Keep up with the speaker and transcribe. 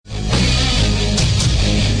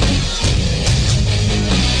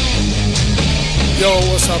Yo,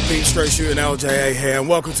 what's up, Pete? Straight Shootin LJA here, and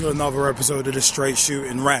welcome to another episode of the Straight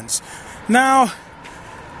Shootin Rants. Now,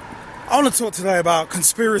 I want to talk today about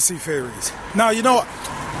conspiracy theories. Now, you know what?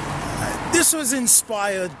 This was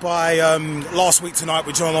inspired by Last Week Tonight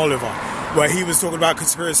with John Oliver, where he was talking about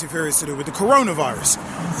conspiracy theories to do with the coronavirus.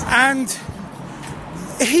 And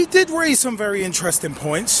he did raise some very interesting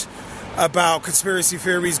points about conspiracy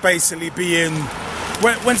theories basically being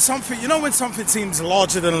when something, you know, when something seems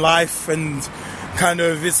larger than life and kind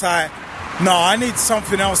of it's like, no, I need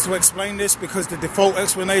something else to explain this because the default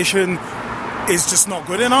explanation is just not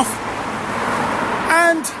good enough.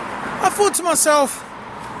 And I thought to myself,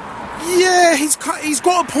 yeah, he's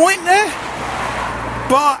got a point there.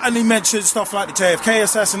 And he mentioned stuff like the JFK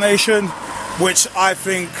assassination, which I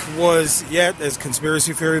think was, yeah, there's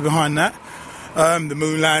conspiracy theory behind that. The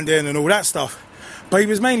moon landing and all that stuff. But he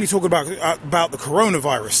was mainly talking about the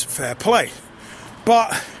coronavirus. Fair play.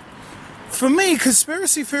 But for me,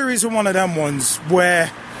 conspiracy theories are one of them ones where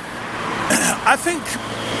I think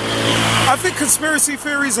conspiracy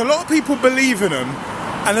theories, a lot of people believe in them,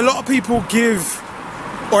 and a lot of people give,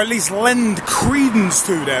 or at least lend credence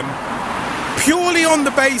to them, purely on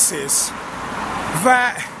the basis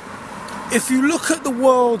that if you look at the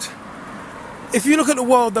world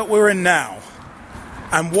that we're in now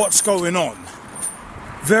and what's going on,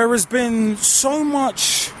 there has been so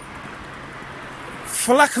much,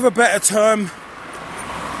 for lack of a better term,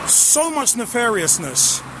 so much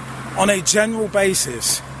nefariousness on a general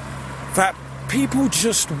basis that people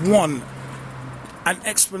just want an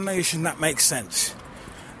explanation that makes sense.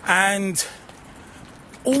 And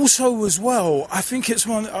also as well, I think it's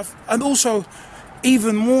one of, and also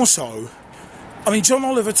even more so, I mean, John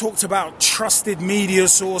Oliver talked about trusted media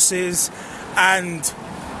sources, and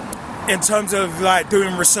in terms of like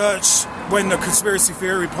doing research when the conspiracy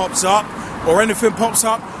theory pops up or anything pops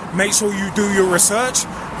up, make sure you do your research.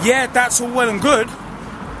 Yeah, that's all well and good,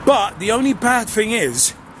 but the only bad thing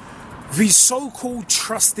is these so-called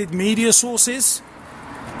trusted media sources,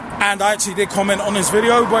 and I actually did comment on this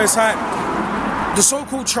video where it's like the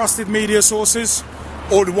so-called trusted media sources,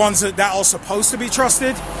 or the ones that are supposed to be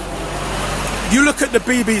trusted. You look at the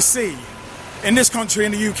BBC in this country,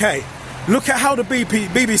 in the UK, look at how the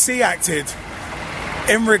BBC acted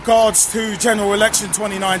in regards to General Election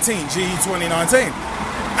 2019, GE 2019.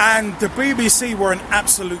 And the BBC were an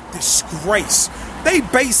absolute disgrace. They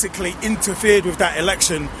basically interfered with that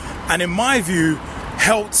election and, in my view,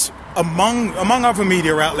 helped, among other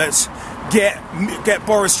media outlets, get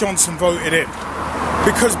Boris Johnson voted in.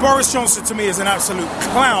 Because Boris Johnson, to me, is an absolute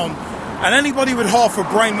clown, and anybody with half a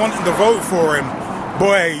brain wanting to vote for him,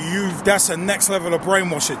 boy, that's a next level of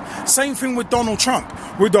brainwashing. Same thing with Donald Trump,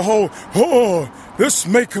 with the whole, let's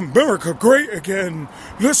make America great again.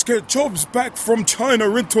 Let's get jobs back from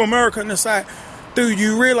China into America. And it's like, dude,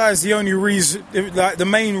 you realize the only reason, like the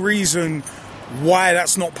main reason why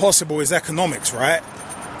that's not possible is economics, right?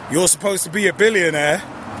 You're supposed to be a billionaire,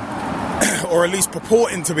 or at least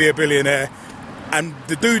purporting to be a billionaire, and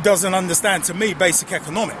the dude doesn't understand, to me, basic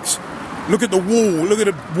economics. Look at the wall. Look at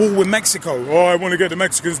the wall with Mexico. Oh, I want to get the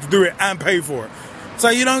Mexicans to do it and pay for it. So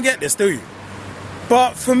you don't get this, do you?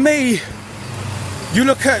 But for me, you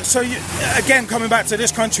look at, again, coming back to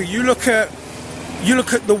this country, you look at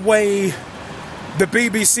the way the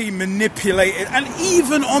BBC manipulated, and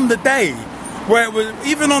even on the day where it was,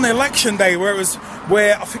 even on election day, where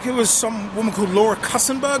I think it was some woman called Laura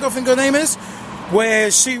Kussenberg, I think her name is,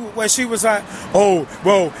 where she was like, oh,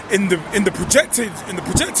 well, in the projected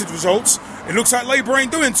results, it looks like Labour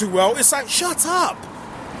ain't doing too well. It's like, shut up.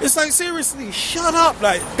 It's like, seriously, shut up.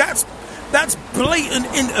 Like, that's blatant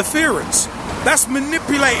interference. That's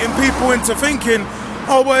manipulating people into thinking,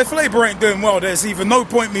 oh, well, if Labour ain't doing well, there's either no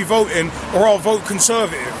point me voting or I'll vote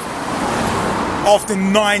Conservative. After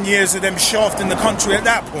 9 years of them shafting the country at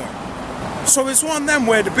that point. So it's one of them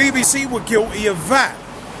where the BBC were guilty of that.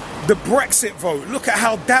 The Brexit vote, look at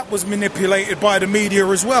how that was manipulated by the media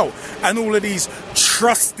as well, and all of these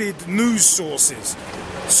trusted news sources.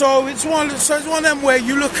 So it's one of them where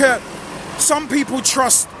you look at, some people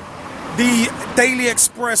trust the Daily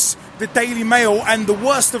Express, the Daily Mail, and the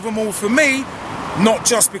worst of them all for me, not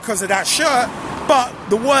just because of that shirt, but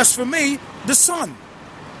the worst for me, the Sun.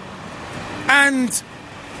 And as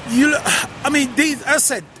I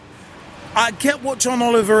said, I get what John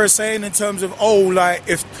Oliver is saying in terms of,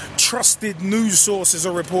 if trusted news sources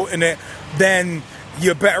are reporting it, then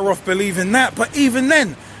you're better off believing that. But even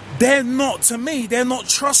then, they're not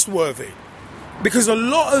trustworthy. Because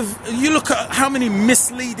you look at how many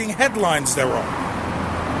misleading headlines there are.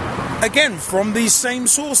 Again, from these same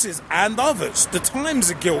sources and others. The Times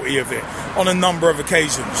are guilty of it on a number of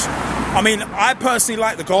occasions. I mean, I personally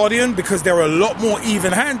like The Guardian because they're a lot more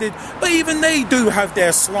even-handed, but even they do have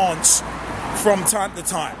their slants from time to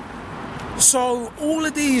time. So all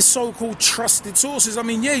of these so-called trusted sources, I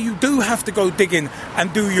mean, yeah, you do have to go digging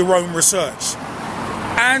and do your own research.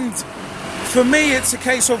 And for me, it's a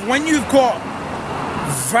case of when you've got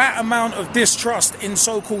that amount of distrust in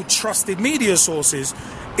so-called trusted media sources,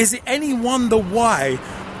 is it any wonder why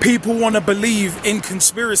people want to believe in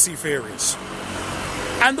conspiracy theories?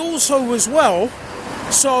 And also as well,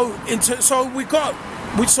 so we got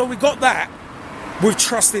that with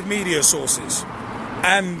trusted media sources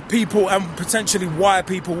and people, and potentially why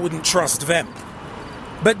people wouldn't trust them.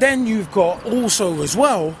 But then you've got also as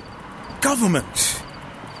well government,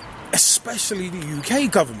 especially the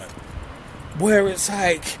UK government, where it's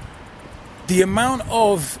like the amount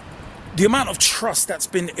of trust that's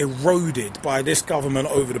been eroded by this government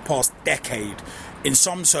over the past decade in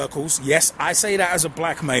some circles. Yes, I say that as a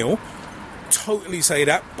black male, totally say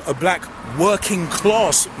that, a black working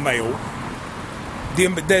class male.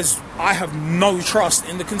 I have no trust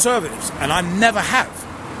in the Conservatives, and I never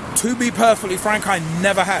have. To be perfectly frank, I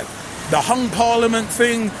never have. The hung parliament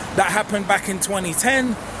thing that happened back in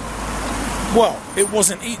 2010, well, it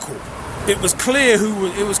wasn't equal. It was clear who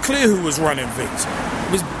was running things.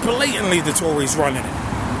 It was blatantly the Tories running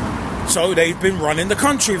it. So they've been running the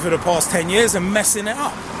country for the past 10 years and messing it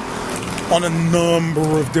up on a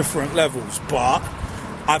number of different levels. But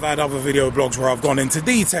I've had other video blogs where I've gone into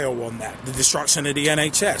detail on that. The destruction of the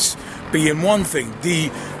NHS being one thing.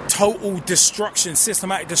 The total destruction,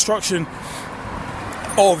 systematic destruction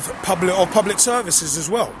of public services as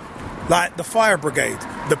well. Like the fire brigade,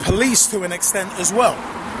 the police to an extent as well.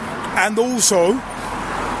 And also,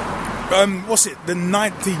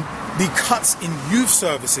 the cuts in youth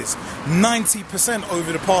services, 90%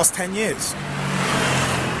 over the past 10 years.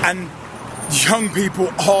 And young people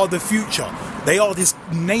are the future. They are this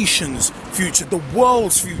nation's future. The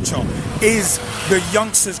world's future is the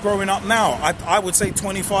youngsters growing up now. I would say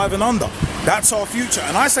 25 and under. That's our future.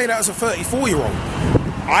 And I say that as a 34-year-old.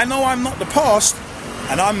 I know I'm not the past,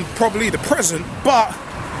 and I'm probably the present, but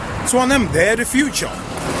it's one of them, they're the future.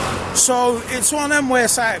 So it's one of them where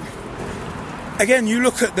it's like, again, you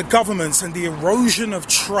look at the governments and the erosion of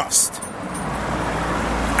trust.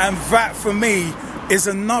 And that, for me, is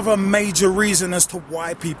another major reason as to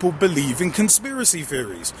why people believe in conspiracy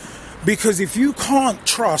theories. Because if you can't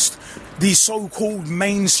trust the so-called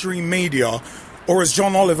mainstream media, or as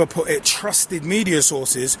John Oliver put it, trusted media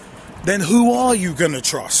sources, then who are you going to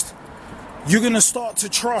trust? You're going to start to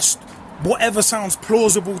trust whatever sounds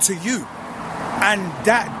plausible to you. And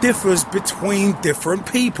that differs between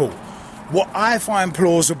different people. What I find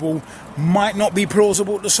plausible might not be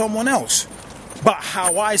plausible to someone else. But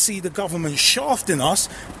how I see the government shafting us,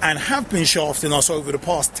 and have been shafting us over the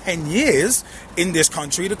past 10 years in this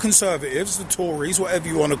country, the Conservatives, the Tories, whatever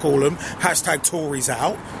you want to call them, hashtag Tories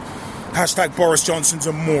out, hashtag Boris Johnson's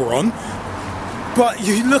a moron. But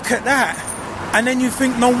you look at that, and then you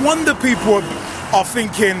think, no wonder people are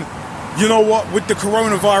thinking, you know what, with the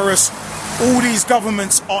coronavirus, all these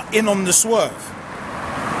governments are in on the swerve.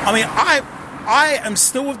 I mean, I am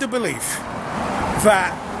still of the belief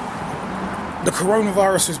that the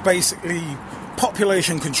coronavirus was basically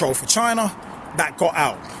population control for China that got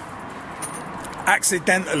out.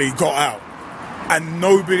 Accidentally got out. And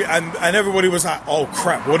nobody, and everybody was like, oh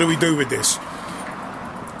crap, what do we do with this?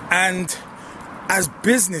 And as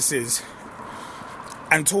businesses,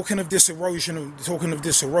 and talking of this erosion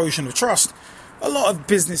of trust, a lot of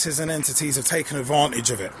businesses and entities have taken advantage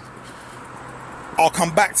of it. I'll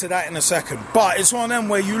come back to that in a second. But it's one of them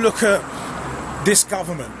where you look at this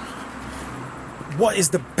government. What is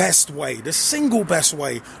the best way, the single best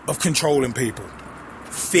way of controlling people?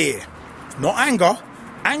 Fear. Not anger.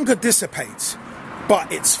 Anger dissipates.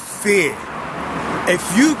 But it's fear.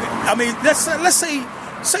 If you, I mean, let's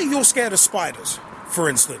say you're scared of spiders, for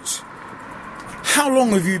instance. How long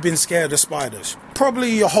have you been scared of spiders?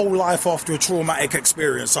 Probably your whole life after a traumatic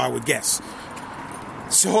experience, I would guess.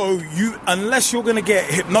 So unless you're going to get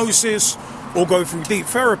hypnosis or go through deep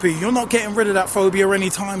therapy, you're not getting rid of that phobia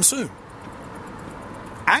anytime soon.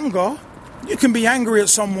 Anger, you can be angry at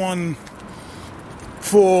someone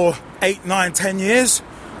for 8, 9, 10 years,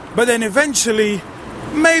 but then eventually,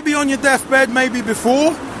 maybe on your deathbed, maybe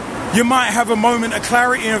before, you might have a moment of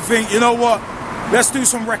clarity and think, you know what, let's do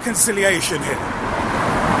some reconciliation here.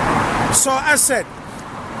 So as said,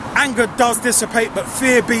 anger does dissipate, but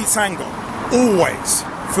fear beats anger. Always,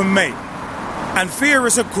 for me. And fear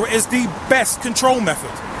is the best control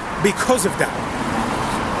method because of that.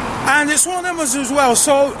 And it's one of them as well.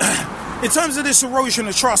 So, in terms of this erosion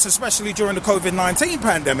of trust, especially during the COVID-19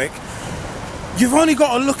 pandemic, you've only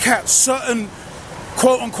got to look at certain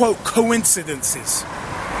quote-unquote coincidences.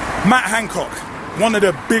 Matt Hancock, one of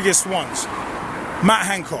the biggest ones. Matt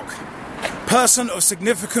Hancock, person of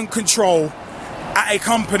significant control at a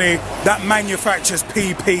company that manufactures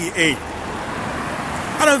PPE.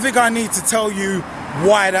 I don't think I need to tell you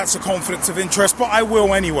why that's a conflict of interest, but I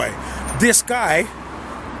will anyway. This guy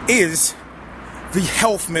is the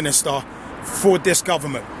health minister for this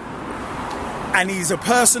government. And he's a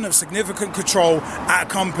person of significant control at a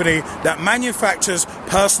company that manufactures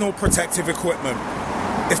personal protective equipment.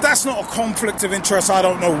 If that's not a conflict of interest, I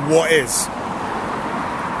don't know what is.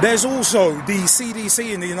 There's also the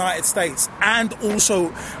CDC in the United States and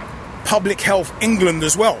also Public Health England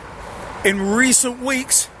as well. In recent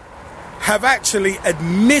weeks, have actually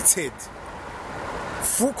admitted,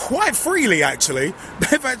 quite freely actually,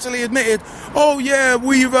 they've actually admitted, oh yeah,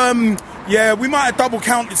 we might have double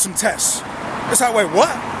counted some tests. It's like, wait,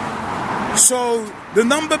 what? So the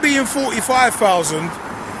number being 45,000,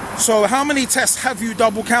 so how many tests have you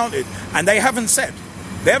double counted? And they haven't said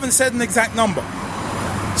an exact number.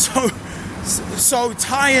 So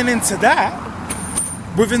tying into that,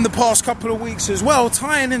 within the past couple of weeks as well,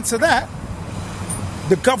 tying into that,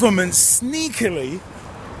 the government sneakily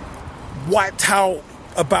wiped out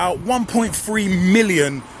about 1.3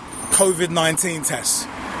 million COVID-19 tests.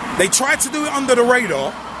 They tried to do it under the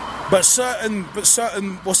radar, but certain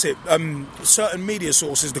media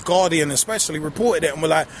sources, The Guardian especially, reported it and were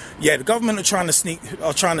like, yeah, the government are trying to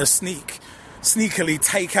sneakily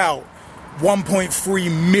take out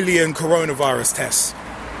 1.3 million coronavirus tests.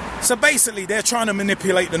 So basically, they're trying to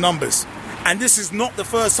manipulate the numbers. And this is not the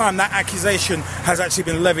first time that accusation has actually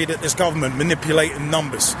been levied at this government, manipulating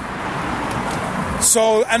numbers.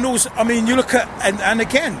 So, and also, I mean, you look at, and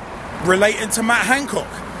again, relating to Matt Hancock,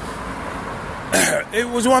 it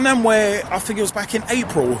was one of them where, I think it was back in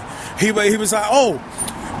April, he was like, oh,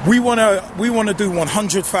 we want to do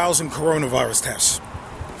 100,000 coronavirus tests.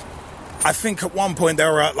 I think at one point they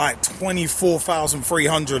were at like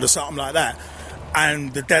 24,300 or something like that.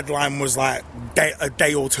 And the deadline was like a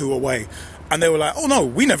day or two away. And they were like, oh no,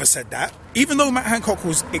 we never said that. Even though Matt Hancock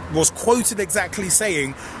was quoted exactly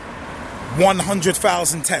saying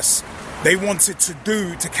 100,000 tests. They wanted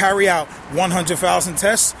to carry out 100,000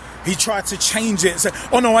 tests. He tried to change it and said,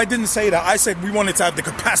 oh no, I didn't say that. I said we wanted to have the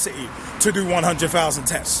capacity to do 100,000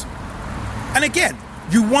 tests. And again,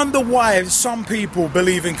 you wonder why some people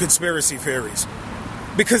believe in conspiracy theories.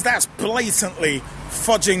 Because that's blatantly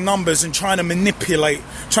fudging numbers and trying to manipulate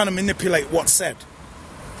what's said.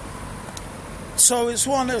 So it's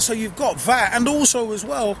so you've got that, and also as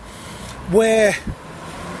well, where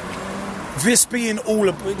this being all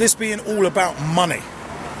about money.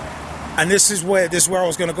 And this is where I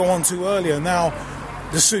was going to go on to earlier. Now,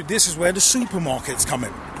 this is where the supermarkets come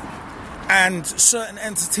in. And certain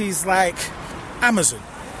entities like Amazon,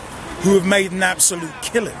 who have made an absolute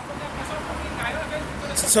killing.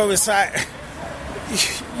 So it's like,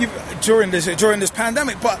 during this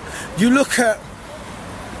pandemic, but you look at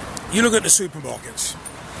the supermarkets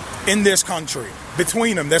in this country.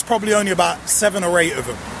 Between them, there's probably only about 7 or 8 of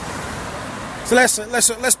them. So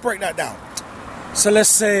let's break that down. So let's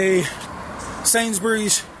say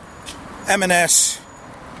Sainsbury's, M&S,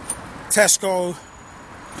 Tesco,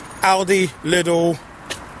 Aldi, Lidl.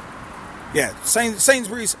 Yeah,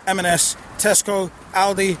 Sainsbury's, M&S, Tesco,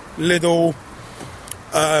 Aldi, Lidl.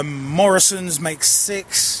 Morrison's makes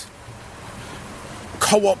 6.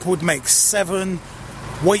 Co-op would make 7.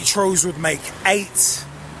 Waitrose would make 8.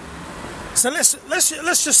 So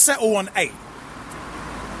let's just settle on 8.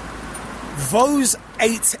 Those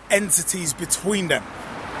 8 entities between them,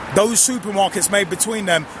 those supermarkets made between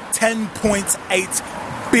them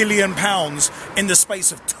 £10.8 billion in the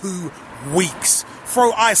space of 2 weeks.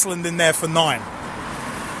 Throw Iceland in there for 9.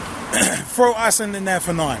 Throw Iceland in there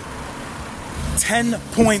for 9.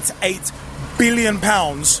 £10.8 billion,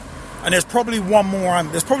 and there's probably one more I'm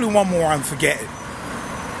forgetting.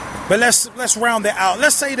 But let's round it out.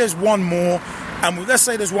 Let's say there's one more, and we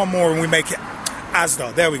make it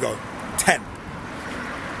Asda. There we go. 10.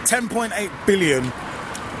 10.8 billion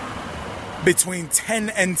between 10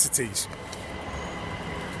 entities.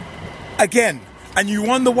 Again, and you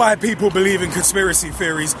wonder why people believe in conspiracy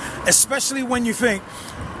theories, especially when you think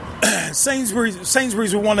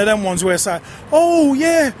Sainsbury's were one of them ones where it's like,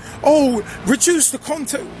 reduce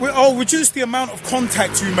the amount of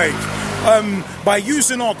contact you make by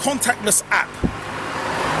using our contactless app.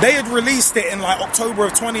 They had released it in like October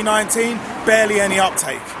of 2019, barely any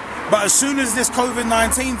uptake. But as soon as this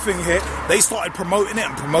COVID-19 thing hit, they started promoting it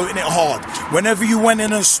hard. Whenever you went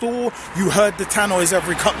in a store, you heard the tannoys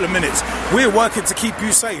every couple of minutes. We're working to keep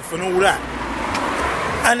you safe and all that.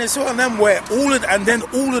 And it's one of them where all of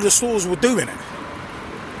the stores were doing it.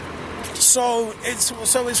 So it's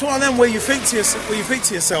one of them where you think to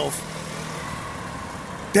yourself,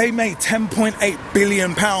 they made £10.8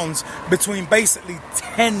 billion between basically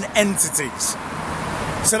 10 entities.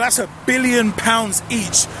 So that's £1 billion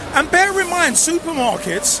each. And bear in mind,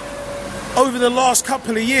 supermarkets over the last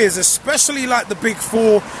couple of years, especially like the big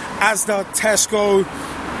four, Asda, Tesco,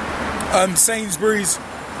 Sainsbury's,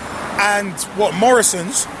 and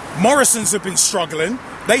Morrison's have been struggling.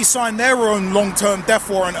 They signed their own long-term death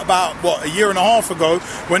warrant about, a year and a half ago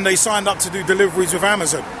when they signed up to do deliveries with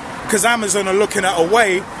Amazon. Because Amazon are looking at a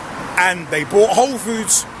way, and they bought Whole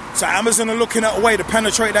Foods, so Amazon are looking at a way to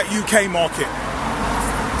penetrate that UK market.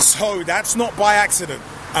 So that's not by accident.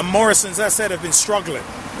 And Morrison's, as I said, have been struggling.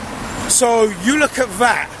 So you look at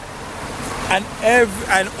that,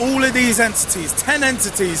 and all of these entities, 10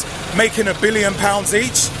 entities, making £1 billion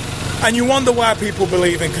each, and you wonder why people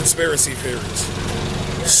believe in conspiracy theories.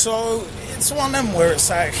 So it's one of them where it's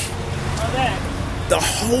like, the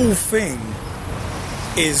whole thing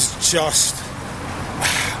is just,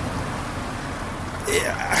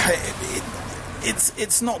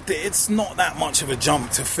 it's not that much of a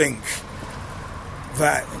jump to think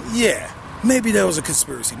that, yeah, maybe there was a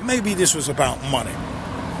conspiracy, maybe this was about money,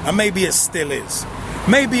 and maybe it still is.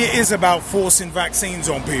 Maybe it is about forcing vaccines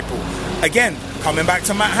on people. Again, coming back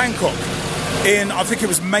to Matt Hancock, in, I think it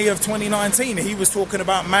was May of 2019, he was talking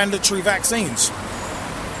about mandatory vaccines.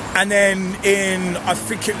 And then in, I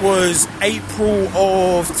think it was April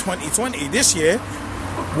of 2020, this year,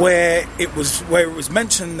 where it was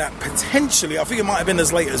mentioned that potentially, I think it might have been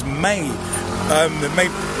as late as May,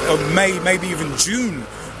 maybe even June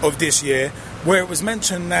of this year, where it was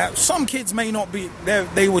mentioned that some kids may not be,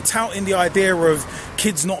 they were touting the idea of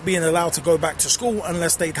kids not being allowed to go back to school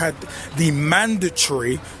unless they'd had the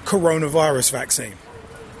mandatory coronavirus vaccine.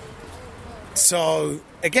 So,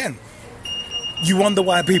 again, you wonder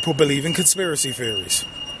why people believe in conspiracy theories.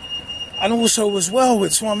 And also, as well,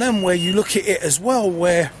 it's one of them where you look at it as well,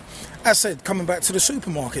 where, as I said, coming back to the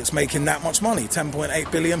supermarkets, making that much money,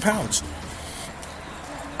 £10.8 billion.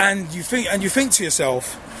 And you think to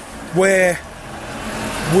yourself, where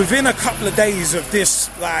within a couple of days of this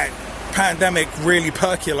pandemic really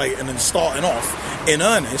percolating and starting off in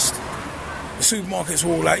earnest, the supermarkets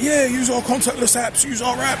were all like, yeah, use our contactless apps, use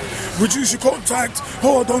our app, reduce your contact,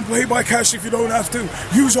 don't pay by cash if you don't have to,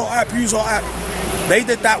 use our app. They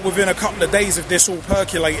did that within a couple of days of this all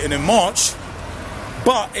percolating in March,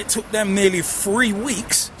 but it took them nearly 3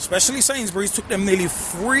 weeks, especially Sainsbury's, took them nearly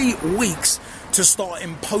 3 weeks to start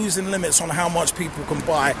imposing limits on how much people can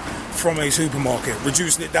buy from a supermarket,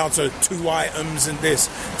 reducing it down to 2 items and this,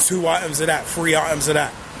 2 items of that, 3 items of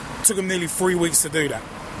that. It took them nearly 3 weeks to do that.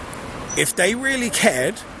 If they really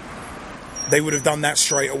cared, they would have done that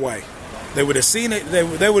straight away. They would have seen it, they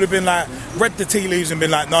would have been like, read the tea leaves and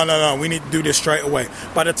been like, no, we need to do this straight away.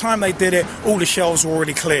 By the time they did it, all the shelves were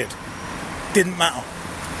already cleared. Didn't matter.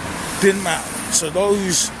 So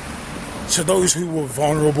those who were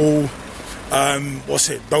vulnerable,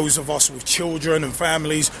 those of us with children and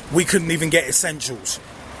families, we couldn't even get essentials.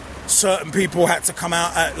 Certain people had to come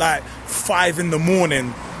out at 5 in the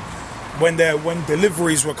morning when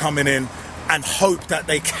deliveries were coming in and hope that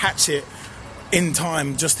they catch it in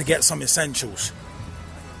time just to get some essentials,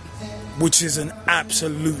 which is an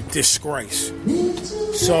absolute disgrace.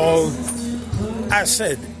 So, as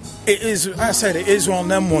I said, it is one of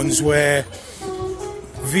them ones where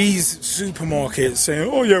these supermarkets saying,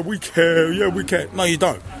 oh yeah, we care. No, you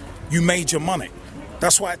don't. You made your money.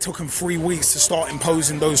 That's why it took them 3 weeks to start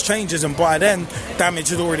imposing those changes, and by then, damage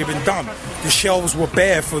had already been done. The shelves were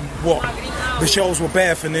bare for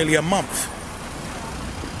nearly a month.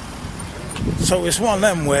 So it's one of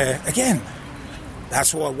them where, again,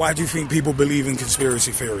 that's why do you think people believe in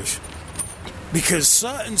conspiracy theories? Because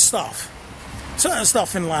certain stuff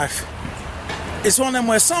in life, it's one of them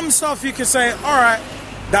where some stuff you can say, alright,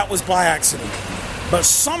 that was by accident. But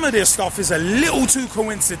some of this stuff is a little too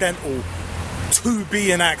coincidental to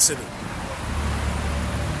be an accident.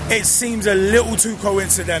 It seems a little too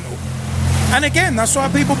coincidental. And again, that's why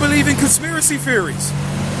people believe in conspiracy theories,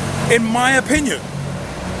 in my opinion.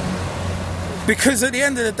 Because at the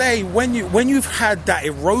end of the day, when you've had that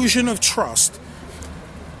erosion of trust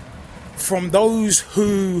from those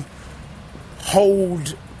who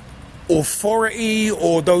hold authority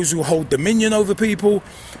or those who hold dominion over people,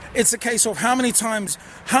 it's a case of how many times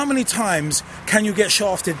can you get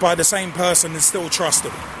shafted by the same person and still trust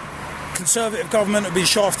them? Conservative government have been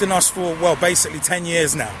shafting us for, basically 10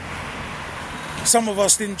 years now. Some of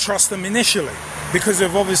us didn't trust them initially because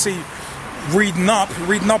of obviously reading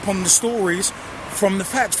up on the stories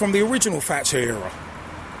from the original Thatcher era.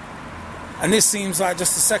 And this seems like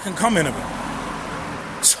just the second coming of it.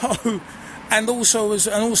 So, and also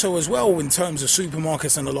as well, in terms of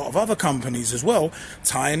supermarkets and a lot of other companies as well,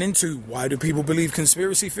 tying into why do people believe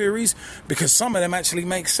conspiracy theories? Because some of them actually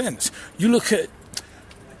make sense. You look at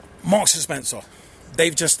Marks and Spencer.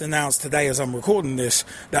 They've just announced today, as I'm recording this,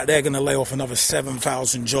 that they're going to lay off another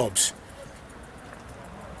 7,000 jobs.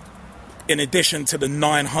 In addition to the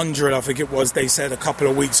 900, I think it was, they said a couple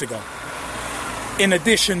of weeks ago. In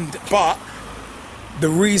addition, but the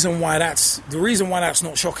reason why that's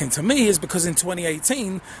not shocking to me is because in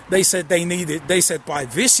 2018 they said by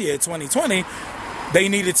this year 2020 they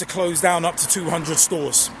needed to close down up to 200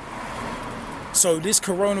 stores. So this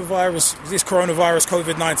coronavirus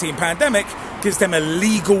COVID-19 pandemic gives them a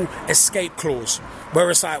legal escape clause where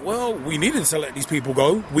it's like, well, we needed to let these people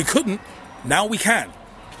go, we couldn't, now we can,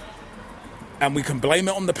 and we can blame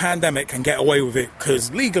it on the pandemic and get away with it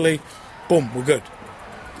because legally, boom, we're good.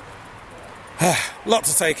 Lot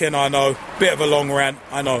to take in, I know. Bit of a long rant,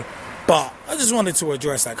 I know. But I just wanted to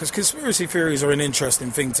address that because conspiracy theories are an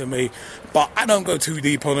interesting thing to me. But I don't go too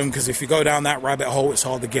deep on them because if you go down that rabbit hole, it's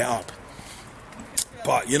hard to get up.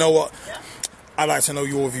 But you know what? I'd like to know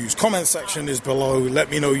your views. Comment section is below.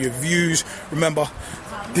 Let me know your views. Remember,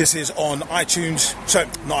 this is on iTunes. So,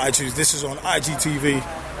 not iTunes. This is on IGTV.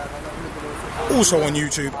 Also on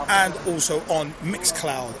YouTube and also on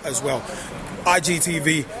Mixcloud as well.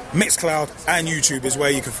 IGTV, Mixcloud and YouTube is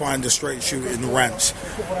where you can find the Straight Shootin Rants.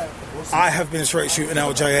 I have been Straight Shootin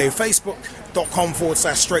LJA,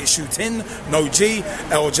 Facebook.com/Straight Shootin, no G,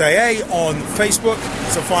 LJA on Facebook,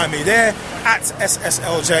 so find me there, at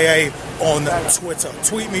SSLJA on Twitter.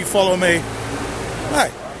 Tweet me, follow me.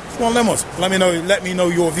 Hey, come on, lemons. Let me know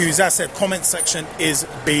your views. As I said, comment section is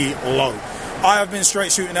below. I have been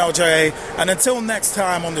Straight Shootin LJA, and until next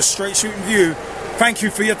time on the Straight Shootin View, thank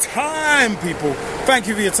you for your time, people. Thank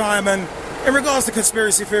you for your time. And in regards to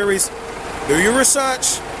conspiracy theories, do your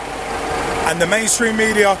research. And the mainstream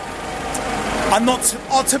media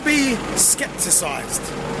are to be skepticized.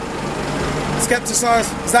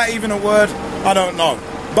 Skepticized? Is that even a word? I don't know.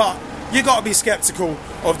 But you got to be skeptical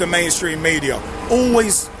of the mainstream media.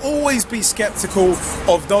 Always be skeptical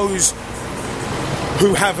of those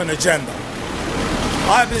who have an agenda.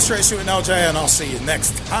 I've been Straight Shootin LJ, and I'll see you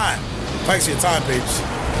next time. Thanks for your time,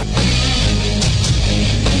 peeps.